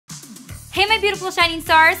Hey my beautiful shining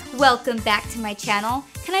stars, welcome back to my channel.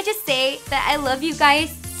 Can I just say that I love you guys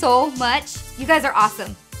so much? You guys are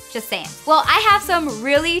awesome, just saying. Well, I have some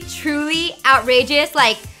really, truly outrageous,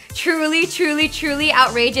 like truly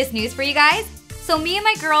outrageous news for you guys. So me and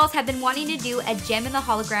my girls have been wanting to do a Jem and the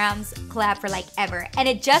Holograms collab for like ever. And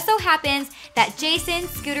it just so happens that Jason,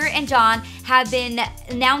 Scooter, and John have been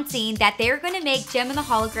announcing that they're gonna make Jem and the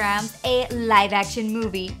Holograms a live action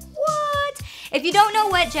movie. What? If you don't know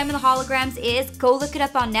what Jem and the Holograms is, go look it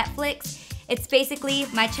up on Netflix. It's basically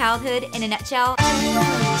my childhood in a nutshell.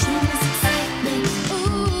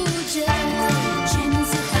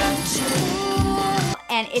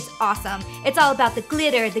 And it's awesome. It's all about the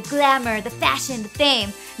glitter, the glamour, the fashion, the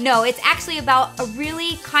fame. No, it's actually about a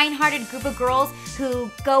really kind-hearted group of girls who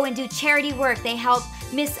go and do charity work. They help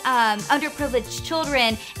underprivileged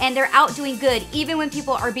children, and they're out doing good even when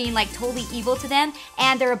people are being like totally evil to them,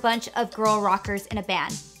 and they're a bunch of girl rockers in a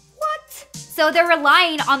band. What? So they're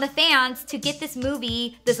relying on the fans to get this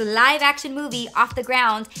movie, this live action movie, off the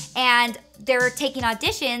ground, and they're taking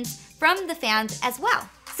auditions from the fans as well.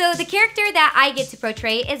 So the character that I get to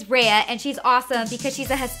portray is Raya, and she's awesome because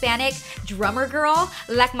she's a Hispanic drummer girl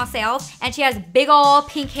like myself, and she has big ol'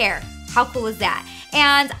 pink hair. How cool is that?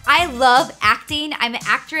 And I love acting. I'm an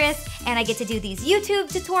actress, and I get to do these YouTube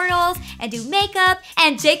tutorials and do makeup.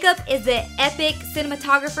 And Jacob is the epic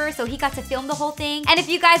cinematographer, so he got to film the whole thing. And if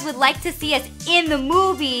you guys would like to see us in the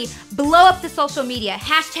movie, blow up the social media.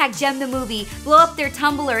 Hashtag Jem the Movie. Blow up their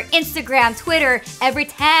Tumblr, Instagram, Twitter,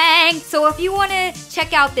 everything. So if you want to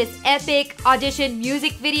check out this epic audition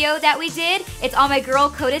music video that we did, it's on my girl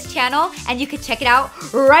Kota's channel, and you can check it out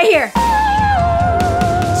right here.